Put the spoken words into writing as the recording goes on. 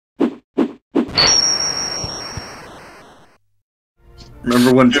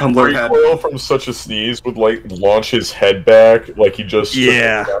Remember when Tumblr had recoil from such a sneeze would like launch his head back like he just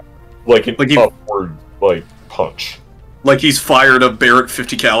like an upward like punch. Like he's fired a Barrett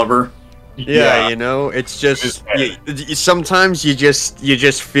 50 caliber. Yeah, you know, it's just sometimes you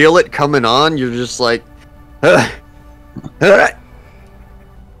just feel it coming on. You're just like, Remember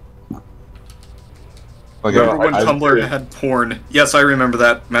when Tumblr had porn? Yes, I remember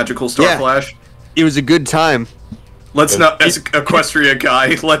that. Magical Star Flash. It was a good time. Let's not, as Equestria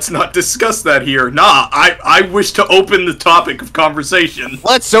guy, let's not discuss that here. Nah, I wish to open the topic of conversation.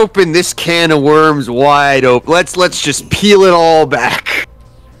 Let's open this can of worms wide open. Let's just peel it all back.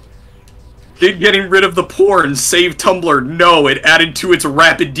 Did getting rid of the porn save Tumblr? No, it added to its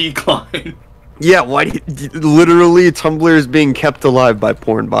rapid decline. Yeah, why? Literally, Tumblr is being kept alive by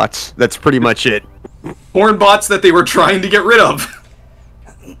porn bots. That's pretty much it. Porn bots that they were trying to get rid of.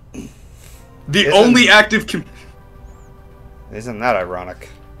 The only active... Isn't that ironic?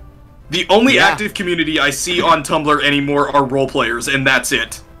 The only active community I see on Tumblr anymore are role players, and that's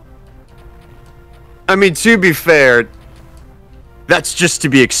it. I mean, to be fair, that's just to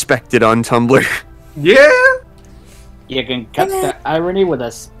be expected on Tumblr. Yeah? You can cut the irony with a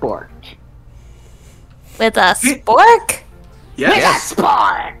spork. With a spork? Yes. With a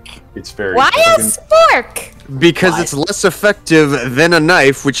spork! It's very... Why a spork? Because it's less effective than a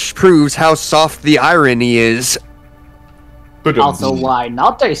knife, which proves how soft the irony is. Also, why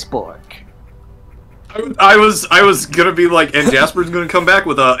not a spork? I was gonna be like, and Jasper's gonna come back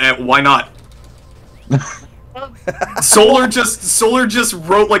with a why not? Solar just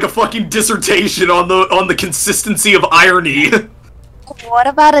wrote like a fucking dissertation on the consistency of irony. What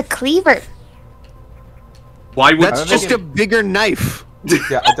about a cleaver? Why would that's just a bigger knife?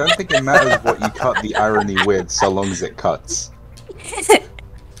 Yeah, I don't think it matters what you cut the irony with, so long as it cuts.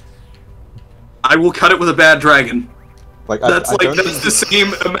 I will cut it with a bad dragon. Like that's the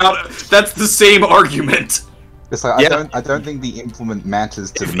same amount. That's the same argument. It's like I don't think the implement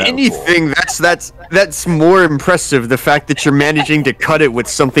matters to the metaphor. Anything, that's more impressive. The fact that you're managing to cut it with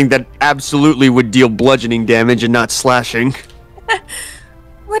something that absolutely would deal bludgeoning damage and not slashing.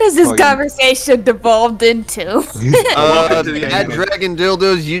 What is this conversation devolved into? Bad dragon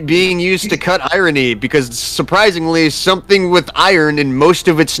dildos being used to cut irony, because surprisingly, something with iron in most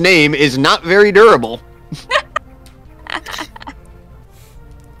of its name is not very durable.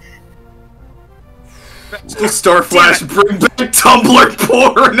 Starflash, bring back Tumblr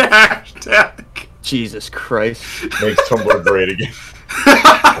porn hashtag. Jesus Christ. Makes Tumblr great again.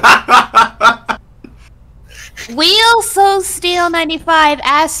 Wheel So Steel 95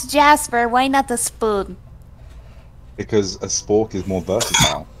 asked Jasper, why not the spoon? Because a spork is more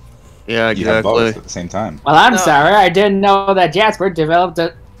versatile. Yeah, exactly. You have both at the same time. Well, I'm sorry, I didn't know that Jasper developed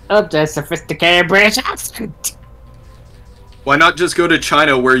a sophisticated British accent. Why not just go to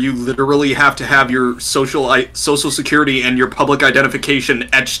China, where you literally have to have your social security and your public identification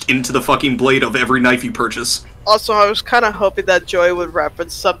etched into the fucking blade of every knife you purchase? Also, I was kind of hoping that Joy would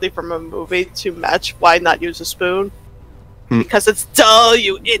reference something from a movie to match why not use a spoon. Because it's dull,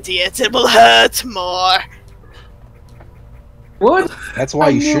 you idiot. It will hurt more. What? That's why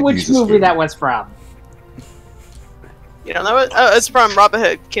you should use a spoon. Which movie that was from? You don't know it? Oh, it's from Robin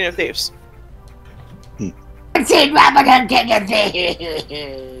Hood, King of Thieves. I've seen Robin Hood, King of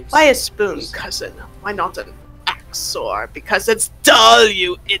Thieves. Why a spoon, cousin? Why not an axe or? Because it's dull,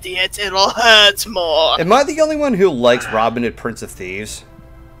 you idiot. It'll hurt more. Am I the only one who likes Robin Hood, Prince of Thieves?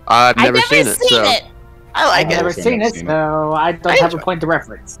 I've never seen it. I like it. I've never seen it, so I don't have a point of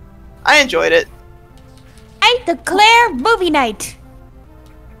reference. I enjoyed it. I declare movie night.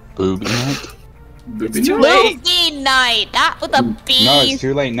 Booby night? It's too late. Movie night, not with a B. No, it's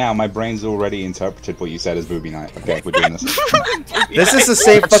too late now. My brain's already interpreted what you said as booby night. Okay, we're doing this. This is the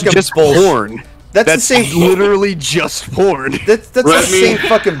same fucking just bullshit. porn. That's the same. Literally just porn. That's the same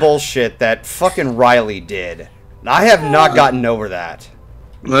fucking bullshit that fucking Riley did. I have not gotten over that.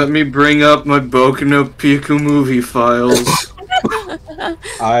 Let me bring up my Boku no Pico movie files.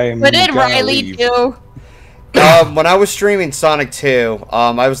 What did Riley do? When I was streaming Sonic 2,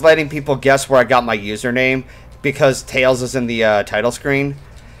 I was letting people guess where I got my username because Tails is in the title screen.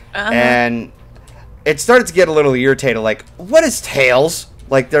 And it started to get a little irritated, like, what is Tails?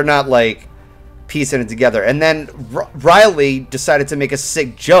 Like, they're not, like, piecing it together. And then Riley decided to make a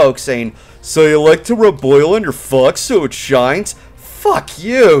sick joke saying, so you like to rub oil on your fuck so it shines? Fuck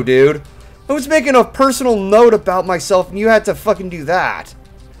you, dude. I was making a personal note about myself and you had to fucking do that.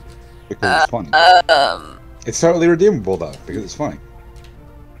 Because it's funny. It's totally redeemable, though, because it's funny.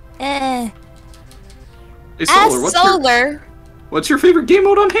 Hey, Solar, What's what's your favorite game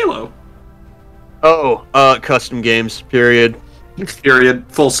mode on Halo? Oh, custom games, period. Period.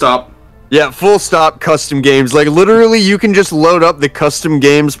 Full stop. Yeah, full stop, custom games. Like, literally, you can just load up the custom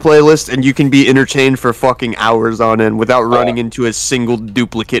games playlist and you can be entertained for fucking hours on end without running into a single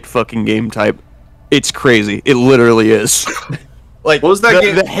duplicate fucking game type. It's crazy. It literally is. Like, what was that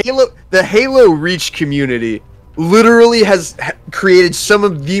game? The Halo Reach community literally has created some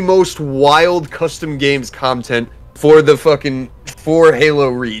of the most wild custom games content for Halo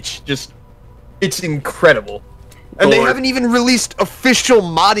Reach. Just, it's incredible. And they haven't even released official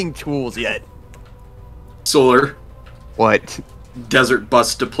modding tools yet. Solar. What? Desert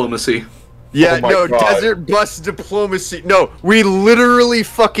bus diplomacy. Yeah, Oh my no, God. desert bus diplomacy. No, we literally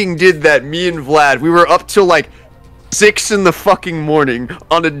fucking did that, me and Vlad. We were up till like 6 in the fucking morning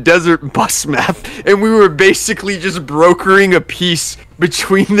on a desert bus map, and we were basically just brokering a peace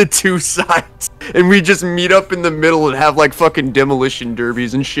between the two sides. And we just meet up in the middle and have like fucking demolition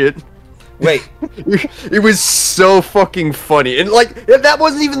derbies and shit. Wait, It was so fucking funny. And like, that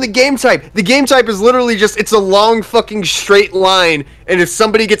wasn't even the game type. The game type is literally just, it's a long fucking straight line, and if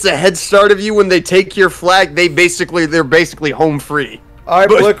somebody gets a head start of you when they take your flag, they're basically home free. all right,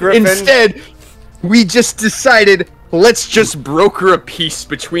 Blue Griffin. Instead, we just decided, let's just broker a peace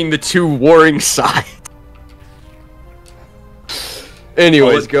between the two warring sides.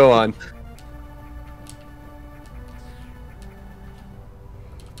 Anyways, go on.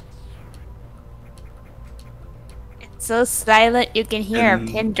 So silent you can hear a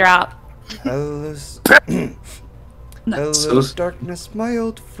pin drop. Hello, darkness, my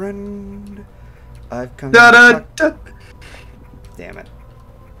old friend. I've come Da da to da talk. Damn it.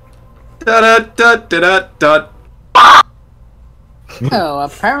 da da da da. Oh,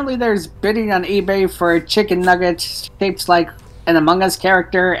 apparently there's bidding on eBay for chicken nuggets shaped like an Among Us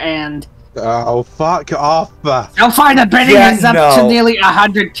character, and Oh, fuck off. you'll find the bidding Yeah, is up to nearly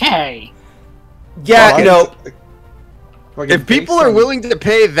 100K. Yeah, Well, no. If people are willing to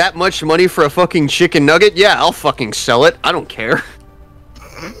pay that much money for a fucking chicken nugget, yeah, I'll fucking sell it. I don't care.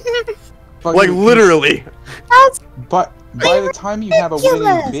 Like, literally. But by the time you have a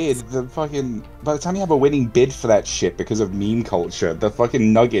winning bid, by the time you have a winning bid for that shit because of meme culture, the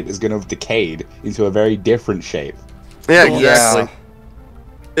fucking nugget is gonna have decayed into a very different shape. Yeah, Yeah. exactly.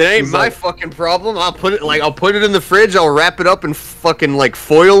 It ain't my fucking problem. I'll put it in the fridge, I'll wrap it up in fucking like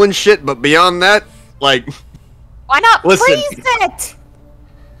foil and shit, but beyond that, like, Why not Listen. freeze it?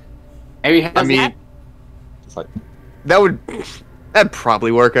 Maybe I mean, It's like, that'd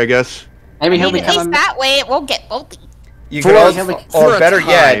probably work, I guess. maybe I he'll mean, at become least that way it won't get bulky. You For could a- also, for or a better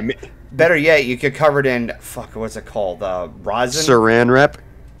time. yet, you could cover it in what's it called? Rosin? Saran wrap?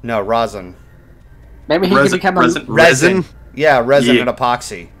 No, rosin. maybe he could become a Resin? Yeah, resin Yeah. and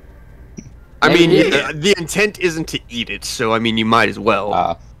epoxy. I mean, Maybe. the intent isn't to eat it, so I mean, you might as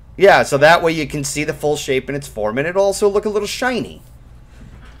well. Yeah, so that way you can see the full shape in its form, and it'll also look a little shiny.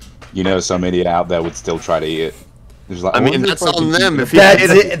 you know, some idiot out there would still try to eat it. There's like, I mean, wonder that's if I on could them. eat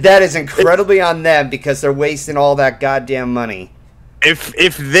If That is incredibly on them because they're wasting all that goddamn money.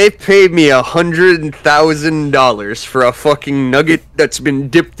 If they paid me $100,000 for a fucking nugget that's been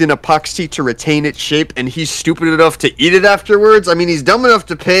dipped in epoxy to retain its shape, and he's stupid enough to eat it afterwards, I mean, he's dumb enough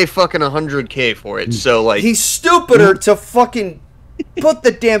to pay fucking $100K for it. So like, He's stupider to fucking put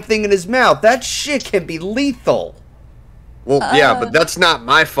the damn thing in his mouth. That shit can be lethal. well, yeah, but that's not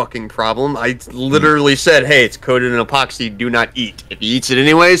my fucking problem. I literally said, hey, it's coated in epoxy, do not eat. If he eats it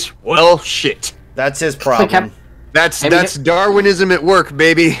anyways, well, shit. That's his problem. That's Maybe Darwinism at work,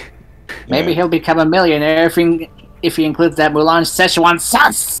 baby. maybe he'll become a millionaire if he includes that Mulan Szechuan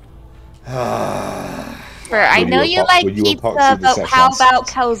sauce. Sure, I Would know you you epoxy- like would you pizza, epoxy the but how Szechuan about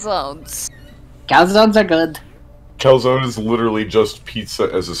sauce? calzones? Calzones are good. Calzone is literally just pizza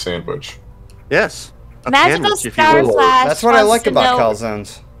as a sandwich. Yes. A Magical sandwich, if you Star will. Flash. That's what I wants like to about know-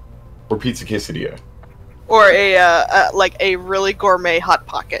 calzones. Or pizza quesadilla. Or like a really gourmet hot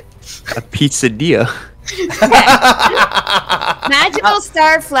pocket. A pizzeria. Magical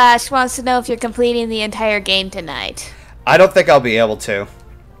Star Flash wants to know if you're completing the entire game tonight. I don't think I'll be able to.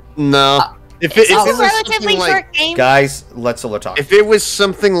 No. If It's it a was relatively something like, short game. Guys, let's talk. if it was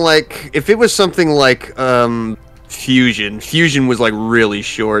something like Fusion was like really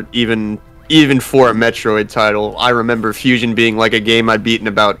short, even for a Metroid title. I remember Fusion being like a game I'd beat in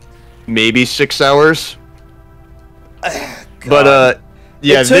about maybe 6 hours. But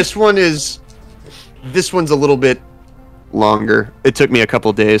yeah, It took- this one's a little bit longer. It took me a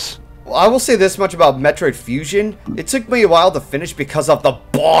couple days. Well, I will say this much about Metroid Fusion. It took me a while to finish because of the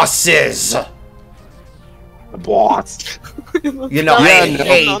bosses. The boss. You know, Yeah, I no.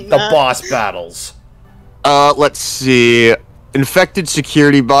 hate On the that. boss battles. Let's see. Infected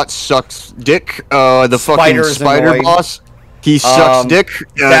security bot sucks dick. The fucking Spider's spider annoying. boss. He sucks dick.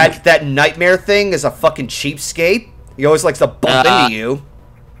 That nightmare thing is a fucking cheapskate. He always likes to bump into you.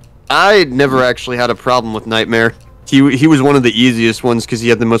 I never actually had a problem with Nightmare. He was one of the easiest ones because he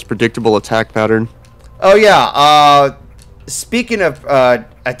had the most predictable attack pattern. Oh yeah, speaking of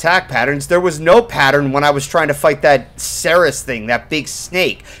attack patterns, there was no pattern when I was trying to fight that Ceres thing, that big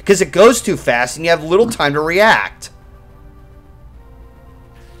snake, because it goes too fast and you have little time to react.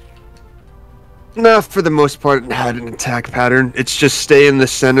 No, for the most part, it had an attack pattern. It's just stay in the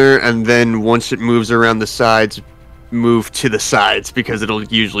center, and then once it moves around the sides, move to the sides, because it'll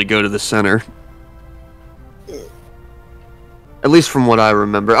usually go to the center. At least from what I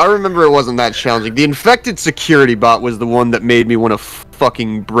remember. I remember it wasn't that challenging. The infected security bot was the one that made me want to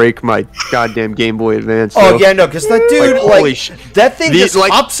fucking break my goddamn Game Boy Advance. Oh, yeah, no, because that dude, holy shit. That thing just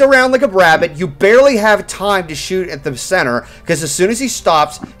hops around like a rabbit. You barely have time to shoot at the center, because as soon as he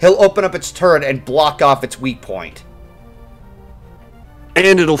stops, he'll open up its turret and block off its weak point.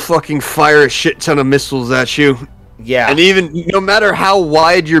 And it'll fucking fire a shit ton of missiles at you. Yeah. And even, no matter how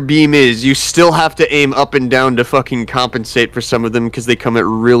wide your beam is, you still have to aim up and down to fucking compensate for some of them, because they come at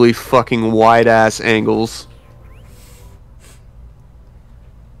really fucking wide-ass angles.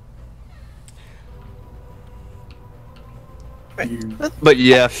 But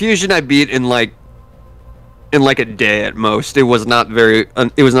yeah, Fusion I beat in like a day at most. It was not very,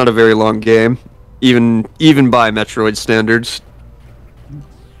 it was not a very long game, even by Metroid standards.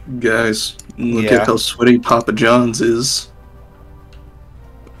 Guys, look at how sweaty Papa John's is.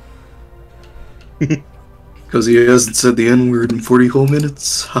 Because he hasn't said the N-word in 40 whole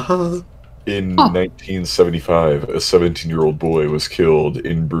minutes. Haha. In 1975, a 17-year-old boy was killed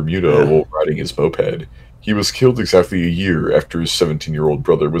in Bermuda while riding his moped. He was killed exactly a year after his 17-year-old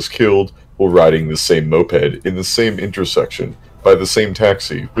brother was killed while riding the same moped in the same intersection by the same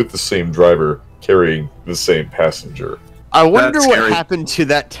taxi with the same driver carrying the same passenger. I wonder what happened to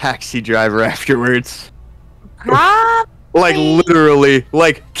that taxi driver afterwards. Like, literally,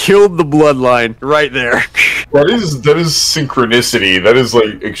 like, killed the bloodline right there. That is synchronicity. That is,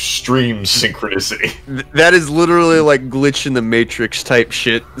 like, extreme synchronicity. That is literally, like, glitch in the Matrix type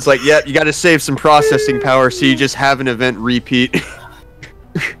shit. It's like, yeah, you gotta save some processing power, so you just have an event repeat.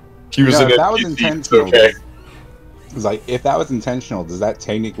 He was if that was intentional, okay. It's like, if that was intentional, does that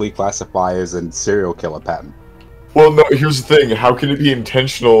technically classify as a serial killer pattern? Well, no, here's the thing. How can it be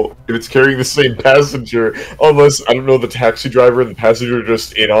intentional if it's carrying the same passenger? Unless, I don't know, the taxi driver and the passenger are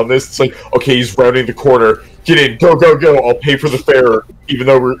just in on this. It's like, okay, he's rounding the corner. Get in. Go, go, go. I'll pay for the fare, even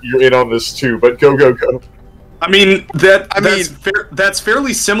though you're in on this too. But go, go, go. I mean, that's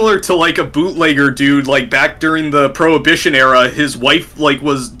fairly similar to, like, a bootlegger dude. Like, back during the Prohibition era, his wife, like,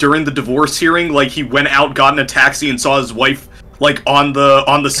 was during the divorce hearing. Like, he went out, got in a taxi, and saw his wife, like, on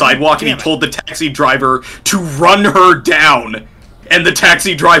the sidewalk, and he told the taxi driver to run her down, and the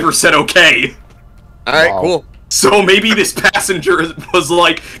taxi driver said okay. Alright, cool. So maybe this passenger was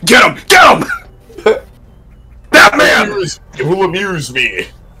like, get him! Get him! Batman! It will amuse me.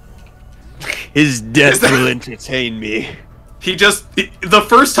 His death will entertain me. He just, the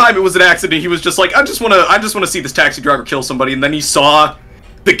first time it was an accident, he was just like, I just wanna see this taxi driver kill somebody, and then he saw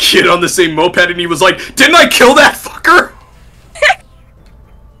the kid on the same moped, and he was like, didn't I kill that fucker?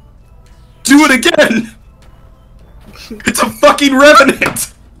 Do it again! It's a fucking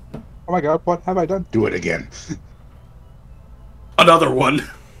revenant! Oh my god, what have I done? Do it again. Another one.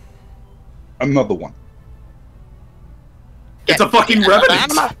 Another one. It's a fucking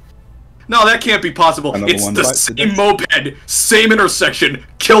revenant! No, that can't be possible. Another it's one the same moped, same intersection.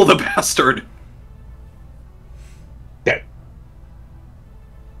 Kill the bastard. Dead.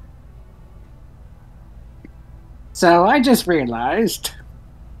 So I just realized.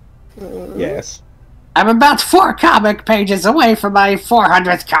 Yes. I'm about 4 comic pages away from my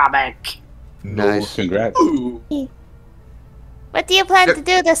 400th comic. Nice. Congrats. Ooh. What do you plan to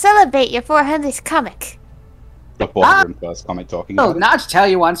do to celebrate your 400th comic? The 401st comic talking about not to tell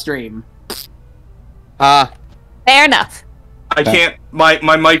you on stream. Fair enough. I can't.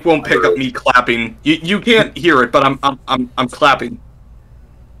 My mic won't pick up me clapping. You can't hear it, but I'm clapping.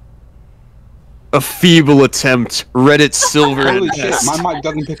 A feeble attempt. Reddit silver. Holy shit! My mic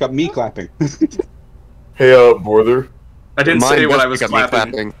doesn't pick up me clapping. Hey, Borther. I didn't say what I was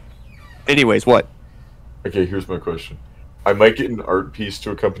clapping. Anyways, what? Okay, here's my question. I might get an art piece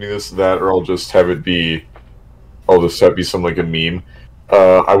to accompany that, or I'll just have it be. I'll just have it be some like a meme.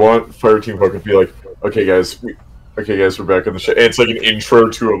 I want Fireteam Hook to be like, okay guys, we're back on the show. And it's like an intro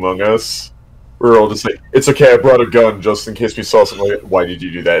to Among Us, where I'll just say, it's okay, I brought a gun just in case we saw something like, why did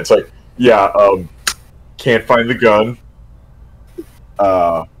you do that? It's like, yeah, can't find the gun.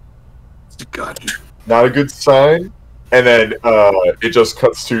 God. Not a good sign. and then it just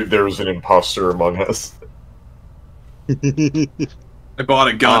cuts to there's an imposter among us. I bought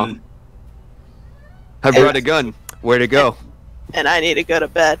a gun. I brought a gun. Where'd it go? And I need to go to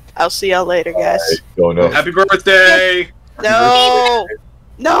bed. I'll see y'all later, guys. Don't know. Happy birthday! No!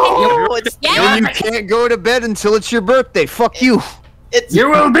 No! It's And you can't go to bed until it's your birthday. Fuck you. It's You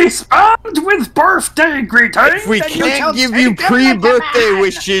will be spammed with birthday greetings. If we and you can't shall give take you them like a pre-birthday man.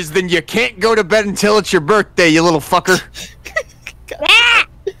 wishes, then you can't go to bed until it's your birthday, you little fucker. Ah!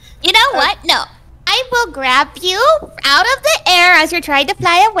 You know what? No. I will grab you out of the air as you're trying to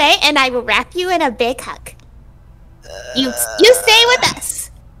fly away, and I will wrap you in a big hug. You stay with us.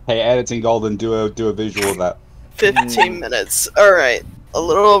 Hey, Editing Golden, do a visual of that. 15 minutes. Alright. A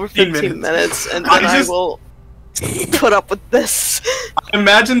little over 15 minutes, and then I will put up with this.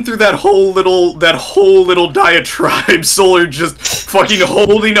 Imagine through that whole little diatribe, Solar just fucking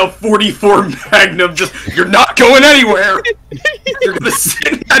holding a 44 Magnum. Just, you're not going anywhere. You're gonna sit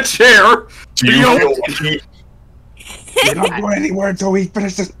in that chair. You're not going anywhere until we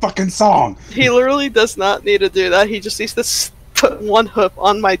finish this fucking song. He literally does not need to do that. He just needs to put one hoof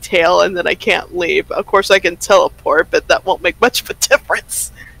on my tail, and then I can't leave. Of course, I can teleport, but that won't make much of a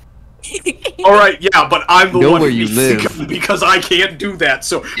difference. Alright, yeah, but I'm the Know one where who you needs to live. go because I can't do that.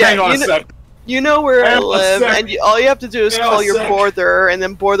 So Yeah, hang on a sec. You know where I Hang on a live, sec. and all you have to do is Hang on call a your sec. border, and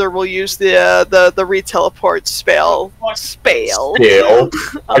then border will use the re-teleport spell. Spell. Spell.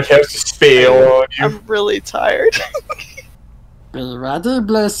 I cast a spell on you. I'm really tired. Be ready,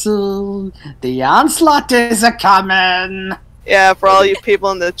 Blissey. The onslaught is a-coming. Yeah, for all you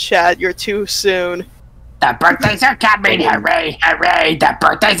people in the chat, you're too soon. The birthdays are coming, hooray, hooray! The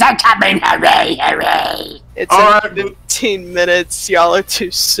birthdays are coming, hooray, hooray! It's Alright, in 15 minutes. Y'all are too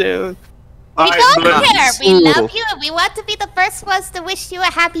soon. We don't Blitz. care. We Ooh. love you, and we want to be the first ones to wish you a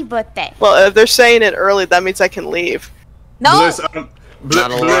happy birthday. Well, if they're saying it early, that means I can leave. No, Bliss, Not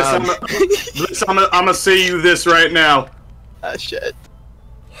allowed. Bliss, I'm gonna say you this right now. Ah, shit.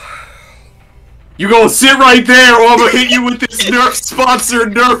 You gonna sit right there, or I'm gonna hit you with this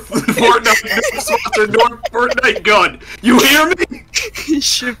Nerf-sponsored Fortnite gun. You hear me?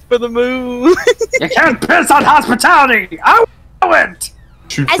 Shoot for the moon. You can't piss on hospitality! I know it!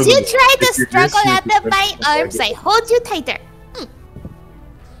 Shoot as for you the- try to if you're struggle missing, at them by arms, I hold you tighter.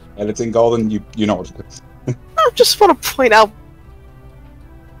 Editing Golden, you know what it is. I just want to point out.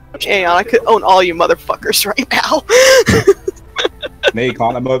 Hang on, I could own all you motherfuckers right now. No, you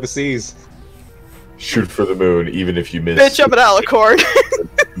can't. I'm overseas. Shoot for the moon, even if you miss. Bitch, I'm an alicorn. The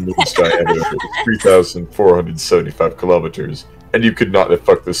moon's diameter is 3,475 kilometers, and you could not have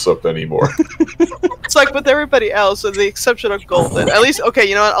fucked this up anymore. It's like with everybody else, with the exception of Golden. At least, okay,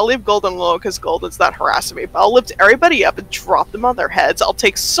 you know what? I'll leave Golden alone because Golden's not harassing me. But I'll lift everybody up and drop them on their heads. I'll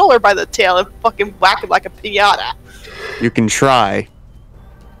take Solar by the tail and fucking whack him like a piñata. You can try.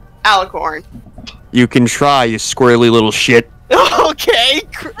 Alicorn. You can try, you squirrely little shit. Okay.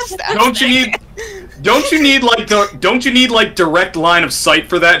 Don't you need like direct line of sight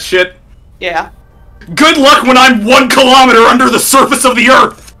for that shit? Yeah. Good luck when I'm 1 kilometer under the surface of the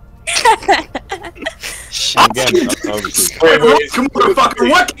earth! Again, I'm overseas. Come motherfucker,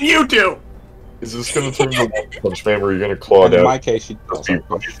 what can you do? Is this gonna turn into a punch man where you're gonna claw And in down? my case, you, Just be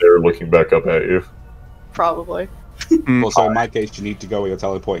there looking back up at you. Probably. also in my case, you need to go where you're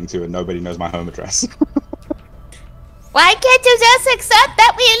teleporting to, and nobody knows my home address. Why can't you just accept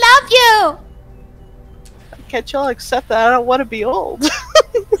that we love you? Can't y'all accept that? I don't want to be old.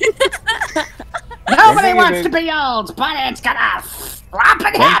 Nobody think wants of to it- be old, but it's gonna flop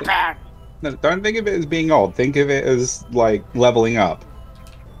and happen! No, don't think of it as being old. Think of it as like leveling up.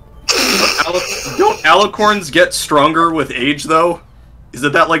 Don't alicorns get stronger with age, though?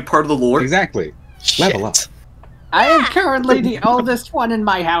 Isn't that like part of the lore? Exactly. Level up. I am currently the oldest one in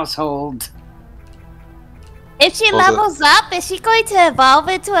my household. If she Also- levels up, is she going to evolve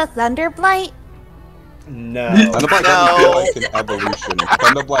into a Thunderblight? No. Thunderblight doesn't feel like an evolution.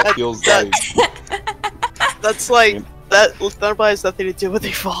 Thunderblight feels like That's like that. Thunderblight has nothing to do with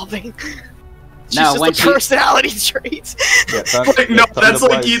evolving. She's No, just when a she- personality trait. yeah, Like, no, that's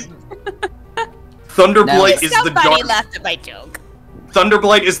like you. Thunderblight is the Somebody dark. laughed at my joke.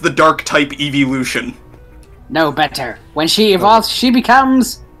 Thunderblight is the dark type evolution. No better. When she evolves, she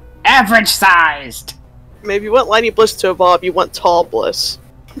becomes average-sized. Maybe you want Lightning Bliss to evolve. You want Tall Bliss.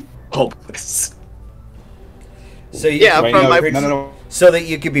 Hopeless. So you Yeah, wait, from no, my- no. so that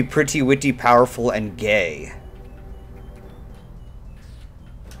you could be pretty, witty, powerful, and gay.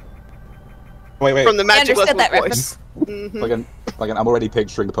 Wait. From the Magic understood Level that voice. Mhm. Like I'm already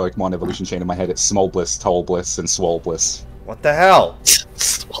picturing the Pokemon evolution chain in my head. It's Small Bliss, Tall Bliss, and Swole Bliss. What the hell?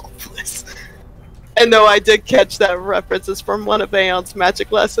 Swole Bliss. And no, I did catch that reference. It's from one of Aeon's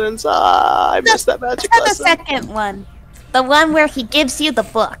magic lessons. I missed that magic lesson. The second one. The one where he gives you the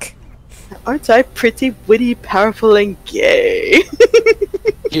book. Aren't I pretty, witty, powerful, and gay?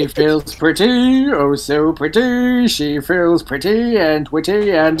 She feels pretty, oh so pretty. She feels pretty and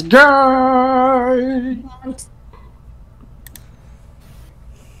witty and gay.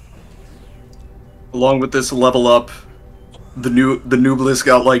 Along with this level up, the Nooblis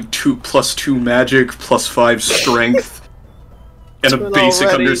got like 2+2 magic, +5 strength, and a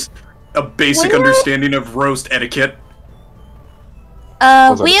basic understanding of roast etiquette.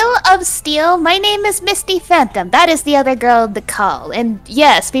 Wheel of Steel, my name is Misty Phantom. That is the other girl in the call. And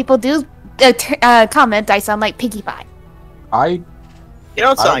yes, people do comment I sound like Pinkie Pie. You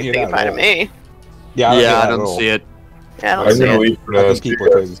don't sound like Pinkie Pie to me. Yeah, I don't see it. Yeah, I don't see it. I think people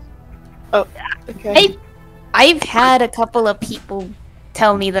do. Oh, okay. I've had a couple of people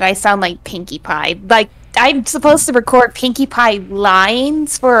tell me that I sound like Pinkie Pie. Like, I'm supposed to record Pinkie Pie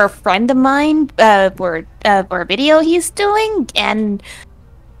lines for a friend of mine for a video he's doing, and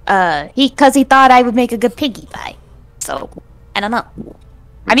because he thought I would make a good Pinkie Pie. So, I don't know.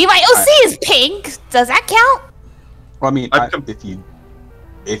 I mean, my OC is pink. Does that count? Well, I mean,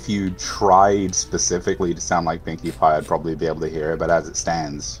 if you tried specifically to sound like Pinkie Pie, I'd probably be able to hear it, but as it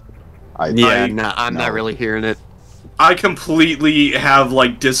stands, I'm not really hearing it. I completely have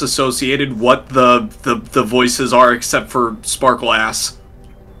like disassociated what the voices are, except for Sparkle Ass.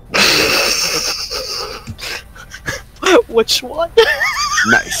 Which one?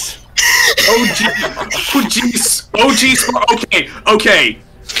 Nice. Okay.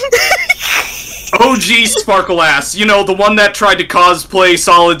 OG Sparkle Ass, you know, the one that tried to cosplay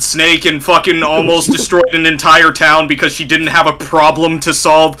Solid Snake and fucking almost destroyed an entire town because she didn't have a problem to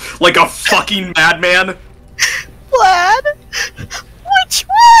solve, like a fucking madman. Vlad? Which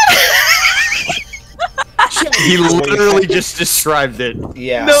one? He literally just described it.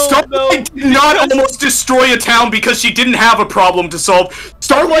 Yeah. Starlight did not almost destroy a town because she didn't have a problem to solve.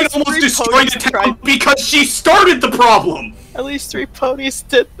 Starlight almost destroyed a town because she started the problem. At least 3 ponies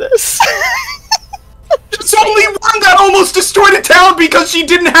did this. There's only one that almost destroyed a town because she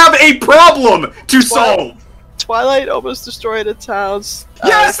didn't have a problem to solve. Twilight almost destroyed a town.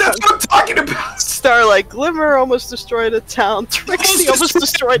 Yes, that's what I'm talking about! Starlight Glimmer almost destroyed a town. Trixie almost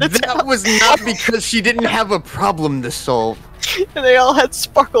destroyed a town. That was not because she didn't have a problem to solve. And they all had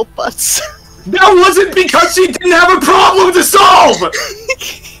sparkle butts. That wasn't because she didn't have a problem to solve!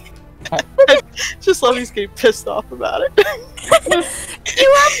 Just love he's getting pissed off about it. You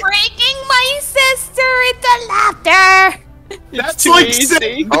are breaking my sister into laughter! That's too like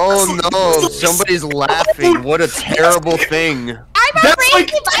easy. Oh no, somebody's laughing. What a terrible thing. I'm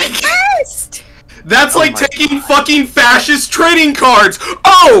breaking my first! That's like taking fucking fascist trading cards!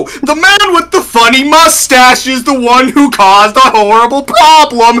 Oh! The man with the funny mustache is the one who caused a horrible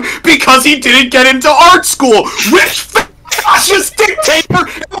problem because he didn't get into art school! Which fascist dictator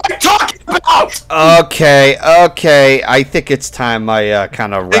am I talking about? Okay. I think it's time I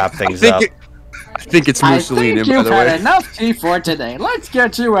kind of wrap things up. I think it's Mussolini, by the way. You've had enough tea for today. Let's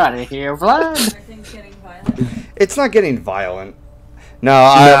get you out of here, Vlad. It's not getting violent. No,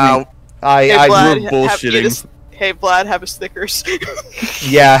 I grew bullshitting. Hey, Vlad, have a Snickers.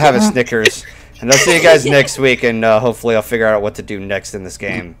 Yeah, have a Snickers. And I'll see you guys next week, and hopefully I'll figure out what to do next in this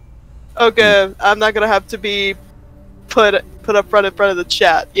game. Okay, I'm not gonna have to be put up front in front of the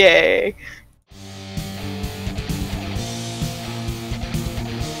chat. Yay.